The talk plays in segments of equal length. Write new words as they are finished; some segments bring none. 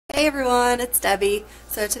Hey everyone, it's Debbie.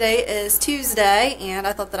 So today is Tuesday and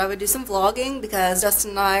I thought that I would do some vlogging because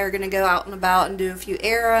Justin and I are going to go out and about and do a few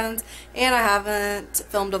errands, and I haven't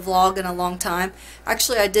filmed a vlog in a long time.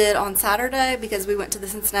 Actually I did on Saturday because we went to the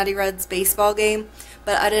Cincinnati Reds baseball game,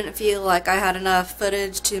 but I didn't feel like I had enough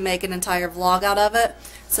footage to make an entire vlog out of it.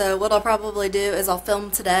 So what I'll probably do is I'll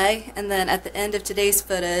film today, and then at the end of today's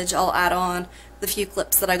footage I'll add on the few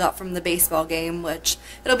clips that I got from the baseball game, which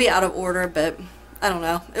it'll be out of order, but I don't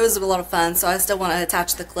know. It was a lot of fun, so I still want to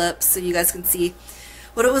attach the clips so you guys can see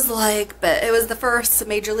what it was like. But it was the first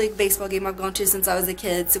Major League Baseball game I've gone to since I was a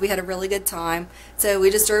kid, so we had a really good time. So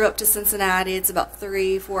we just drove up to Cincinnati. It's about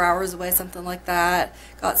 3-4 hours away, something like that.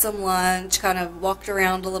 Got some lunch, kind of walked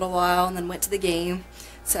around a little while, and then went to the game.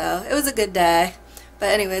 So it was a good day. But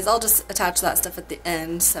anyways, I'll just attach that stuff at the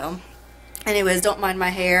end. So anyways, don't mind my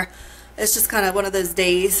hair. It's just kind of one of those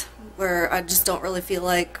days where I just don't really feel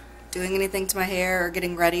like doing anything to my hair or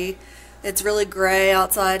getting ready. It's really gray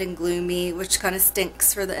outside and gloomy, which kind of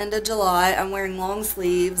stinks for the end of July. I'm wearing long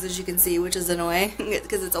sleeves, as you can see, which is annoying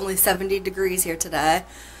because it's only 70 degrees here today.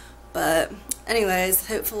 But anyways,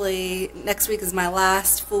 hopefully next week is my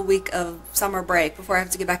last full week of summer break before I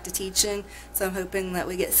have to get back to teaching. So I'm hoping that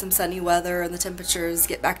we get some sunny weather and the temperatures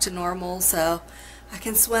get back to normal so I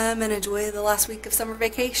can swim and enjoy the last week of summer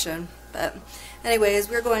vacation. But anyways,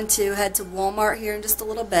 we're going to head to Walmart here in just a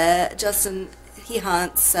little bit. Justin, he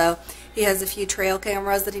hunts, so he has a few trail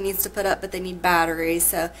cameras that he needs to put up, but they need batteries,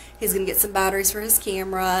 so he's going to get some batteries for his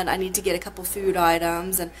camera, and I need to get a couple food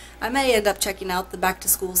items, and I may end up checking out the back to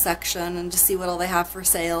school section and just see what all they have for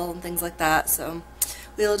sale and things like that. So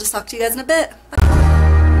we'll just talk to you guys in a bit.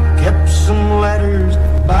 Bye. Kept some letters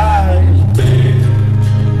by his bed.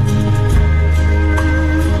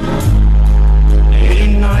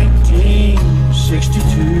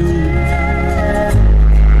 1962.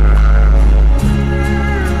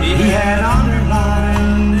 He had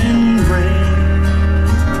underlined in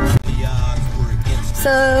red.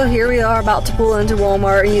 So here we are about to pull into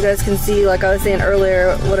Walmart, and you guys can see, like I was saying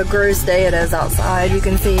earlier, what a gross day it is outside. You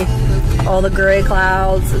can see all the gray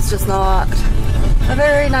clouds. It's just not a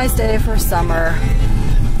very nice day for summer.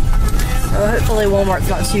 So hopefully Walmart's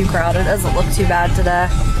not too crowded. It doesn't look too bad today.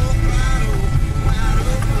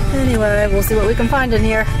 Anyway, we'll see what we can find in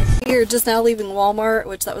here. We're just now leaving Walmart,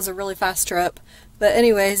 which that was a really fast trip. But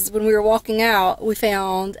anyways, when we were walking out, we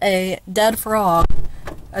found a dead frog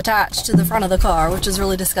attached to the front of the car, which is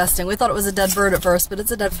really disgusting. We thought it was a dead bird at first, but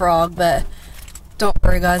it's a dead frog. But don't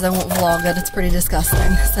worry guys, I won't vlog it. It's pretty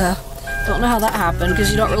disgusting. So don't know how that happened,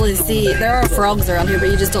 because you don't really see, there are frogs around here, but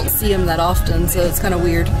you just don't see them that often, so it's kind of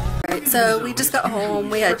weird. Right, so we just got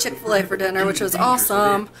home. We had Chick-fil-A for dinner, which was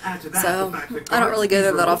awesome. So I don't really go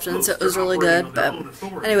there that often, so it was really good. But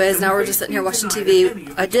anyways, now we're just sitting here watching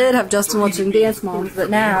TV. I did have Justin watching Dance Moms,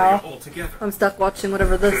 but now I'm stuck watching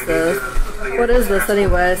whatever this is. What is this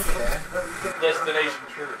anyways? Destination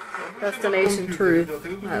Truth. Destination Truth.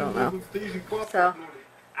 I don't know. So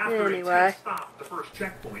anyway,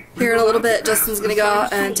 here in a little bit, Justin's going to go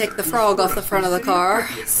out and take the frog off the front of the car.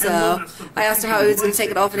 So I asked him how he was going to take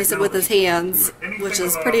it off, and he said with his hands, which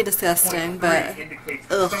is pretty disgusting, but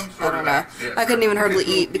ugh, I don't know. I couldn't even hardly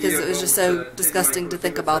eat because it was just so disgusting to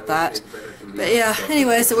think about that. But yeah,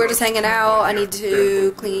 anyway, so we're just hanging out. I need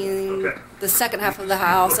to clean the second half of the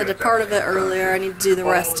house. I did part of it earlier. I need to do the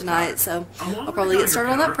rest tonight, so I'll probably get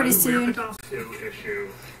started on that pretty soon.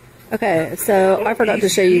 Okay, so I forgot to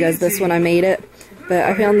show you guys this when I made it, but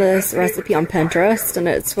I found this recipe on Pinterest, and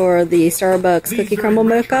it's for the Starbucks cookie crumble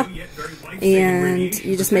mocha, and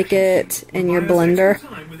you just make it in your blender.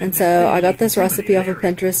 And so I got this recipe off of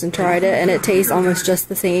Pinterest and tried it, and it tastes almost just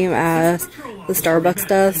the same as the Starbucks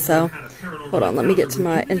does. So hold on, let me get to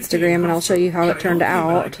my Instagram and I'll show you how it turned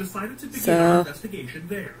out. So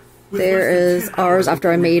there is ours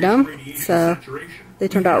after I made them. So they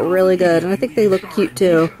turned out really good, and I think they look cute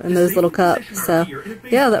too in those little cups. So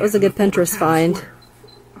yeah, that was a good Pinterest find.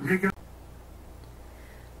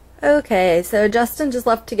 Okay, so Justin just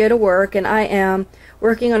left to go to work, and I am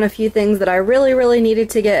working on a few things that I really needed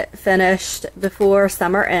to get finished before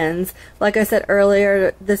summer ends. Like I said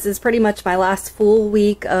earlier, this is pretty much my last full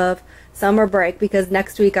week of summer break because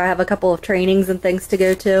next week I have a couple of trainings and things to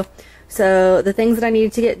go to. So the things that I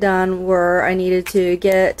needed to get done were I needed to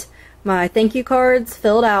get my thank you cards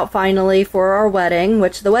filled out finally for our wedding,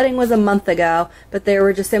 which the wedding was a month ago, but there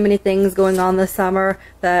were just so many things going on this summer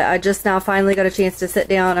that I just now finally got a chance to sit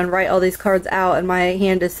down and write all these cards out, and my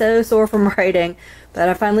hand is so sore from writing. But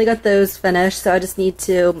I finally got those finished, so I just need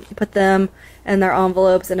to put them in their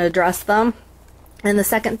envelopes and address them. And the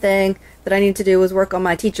second thing that I need to do was work on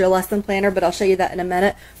my teacher lesson planner, but I'll show you that in a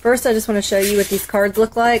minute. First, I just want to show you what these cards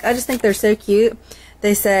look like. I just think they're so cute.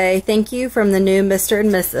 They say, "Thank you from the new Mr.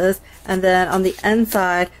 and Mrs." And then on the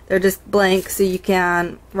inside, they're just blank, so you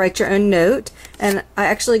can write your own note. And I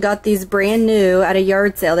actually got these brand new at a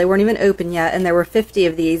yard sale. They weren't even open yet, and there were 50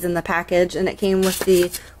 of these in the package, and it came with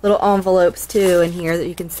the little envelopes too in here that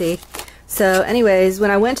you can see. So anyways,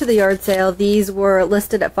 when I went to the yard sale, these were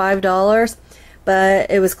listed at $5. But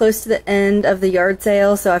it was close to the end of the yard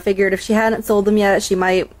sale, so I figured if she hadn't sold them yet, she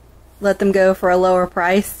might let them go for a lower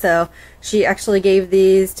price. So she actually gave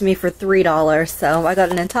these to me for $3. So I got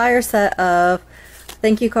an entire set of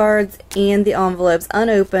thank you cards and the envelopes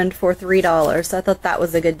unopened for $3. So I thought that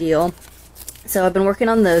was a good deal. So I've been working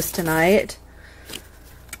on those tonight.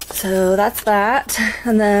 So that's that.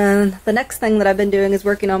 And then the next thing that I've been doing is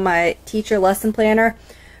working on my teacher lesson planner,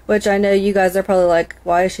 which I know you guys are probably like,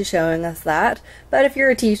 why is she showing us that? But if you're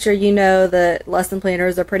a teacher, you know that lesson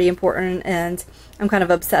planners are pretty important, and I'm kind of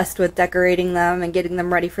obsessed with decorating them and getting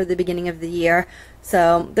them ready for the beginning of the year.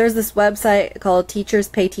 So there's this website called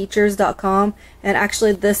teacherspayteachers.com, and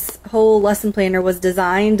actually this whole lesson planner was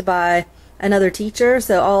designed by another teacher,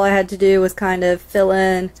 so all I had to do was kind of fill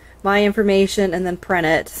in my information and then print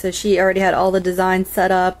it. So she already had all the designs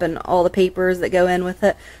set up and all the papers that go in with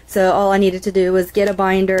it. So all I needed to do was get a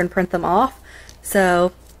binder and print them off.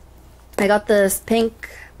 So I got this pink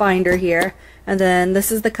binder here, and then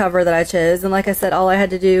this is the cover that I chose. And like I said, all I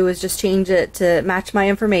had to do was just change it to match my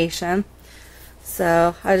information.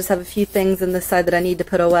 So I just have a few things in this side that I need to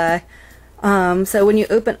put away. So when you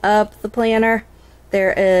open up the planner,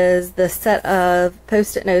 there is the set of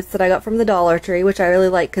post-it notes that I got from the Dollar Tree, which I really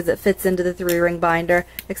like because it fits into the 3-ring binder,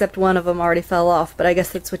 except one of them already fell off, but I guess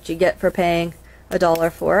that's what you get for paying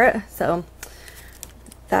 $1 for it. So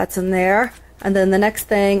that's in there. And then the next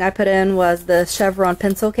thing I put in was the chevron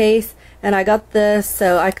pencil case, and I got this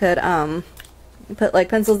so I could put like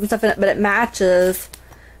pencils and stuff in it, but it matches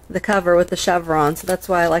the cover with the chevron, so that's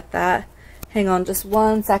why I like that. Hang on just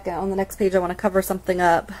one second. On the next page I want to cover something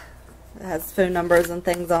up. It has phone numbers and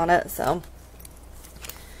things on it, so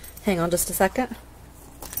hang on just a second.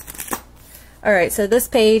 Alright, so this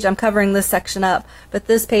page, I'm covering this section up, but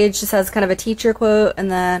this page just has kind of a teacher quote,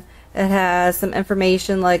 and then it has some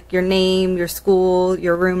information like your name, your school,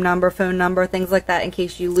 your room number, phone number, things like that in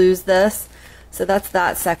case you lose this. So that's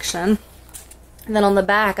that section. And then on the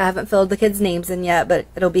back, I haven't filled the kids' names in yet, but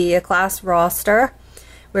it'll be a class roster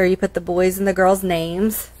where you put the boys' and the girls'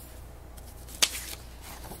 names.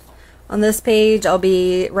 On this page, I'll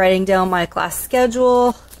be writing down my class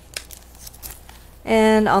schedule.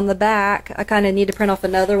 And on the back, I kind of need to print off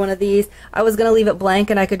another one of these. I was going to leave it blank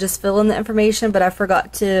and I could just fill in the information, but I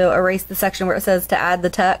forgot to erase the section where it says to add the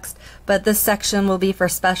text. But this section will be for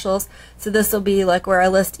specials. So this will be like where I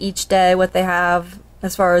list each day what they have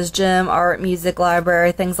as far as gym, art, music,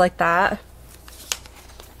 library, things like that.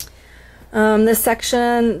 This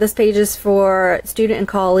section, this page is for student and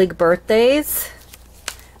colleague birthdays.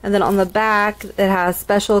 And then on the back, it has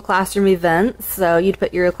special classroom events. So you'd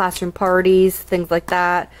put your classroom parties, things like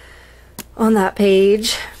that on that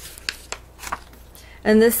page.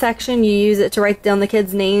 In this section, you use it to write down the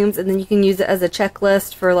kids' names, and then you can use it as a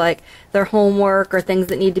checklist for like their homework or things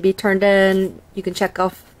that need to be turned in. You can check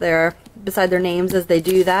off beside their names as they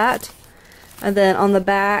do that. And then on the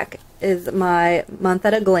back is my month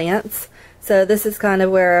at a glance. So this is kind of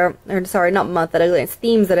where, or sorry, not month at a glance,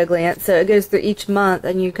 themes at a glance. So it goes through each month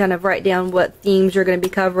and you kind of write down what themes you're going to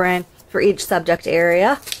be covering for each subject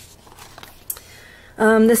area.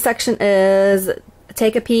 This section is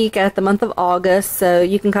take a peek at the month of August. So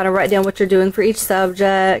you can kind of write down what you're doing for each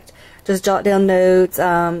subject, just jot down notes,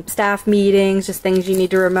 staff meetings, just things you need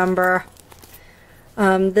to remember.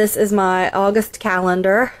 This is my August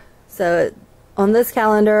calendar. So on this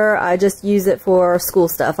calendar, I just use it for school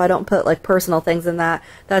stuff. I don't put like personal things in that.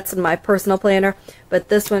 That's in my personal planner. But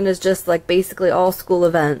this one is just like basically all school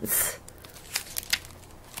events.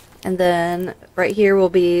 And then right here will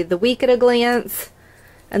be the week at a glance.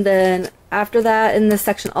 And then after that, in this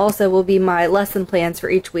section also will be my lesson plans for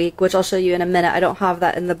each week, which I'll show you in a minute. I don't have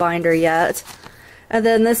that in the binder yet. And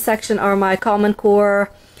then this section are my Common Core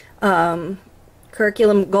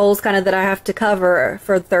curriculum goals kind of that I have to cover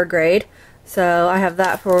for 3rd grade. So I have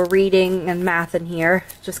that for reading and math in here,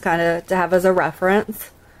 just kind of to have as a reference.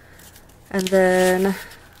 And then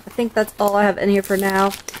I think that's all I have in here for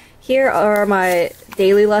now. Here are my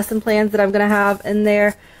daily lesson plans that I'm going to have in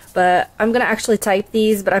there, but I'm going to actually type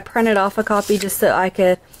these, but I printed off a copy just so I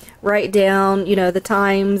could write down, you know, the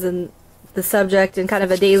times and the subject and kind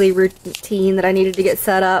of a daily routine that I needed to get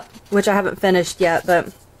set up, which I haven't finished yet,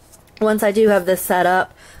 but once I do have this set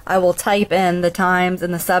up, I will type in the times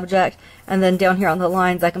and the subject, and then down here on the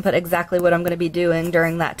lines I can put exactly what I'm going to be doing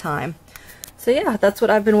during that time. So yeah, that's what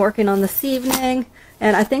I've been working on this evening,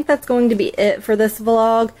 and I think that's going to be it for this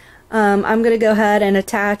vlog. I'm going to go ahead and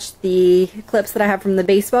attach the clips that I have from the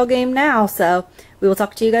baseball game now, so we will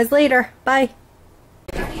talk to you guys later. Bye!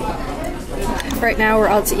 Right now we're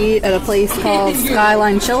out to eat at a place called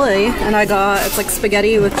Skyline Chili, and it's like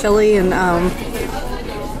spaghetti with chili and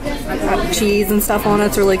cheese and stuff on it.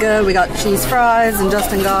 It's really good. We got cheese fries, and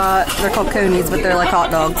Justin they're called conies, but they're like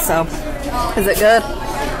hot dogs, so is it good?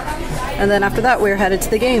 And then after that we're headed to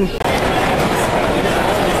the game. Right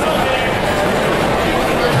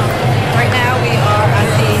now we are at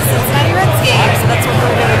the Cincinnati Reds game, so that's what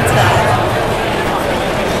we're doing today.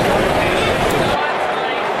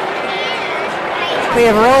 We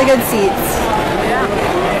have really good seats.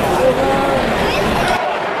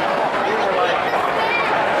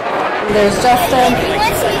 There's Justin.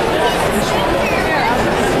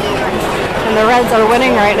 And the Reds are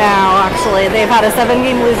winning right now, actually. They've had a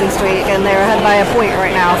 7-game losing streak, and they're ahead by a point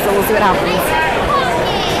right now, so we'll see what happens.